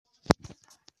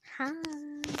Hi,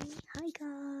 hi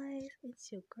guys,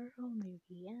 it's your girl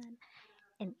Marianne,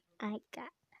 and I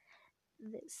got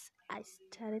this. I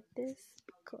started this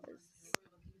because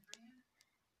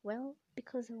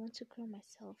I want to grow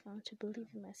myself, I want to believe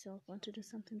in myself, I want to do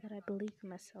something that I believe in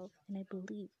myself, and I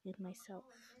believe in myself.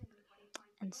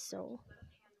 And so,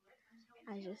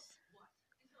 I just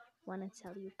want to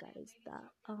tell you guys that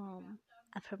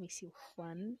I promise you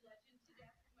fun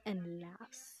and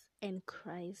laughs and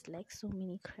cries, like so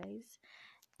many cries,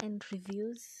 and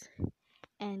reviews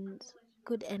and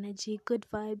good energy, good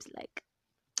vibes, like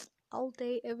all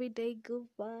day, every day, good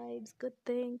vibes, good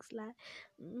things. Like,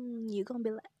 you're gonna be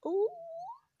like, oh,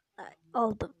 like,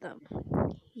 all of them.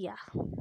 Yeah.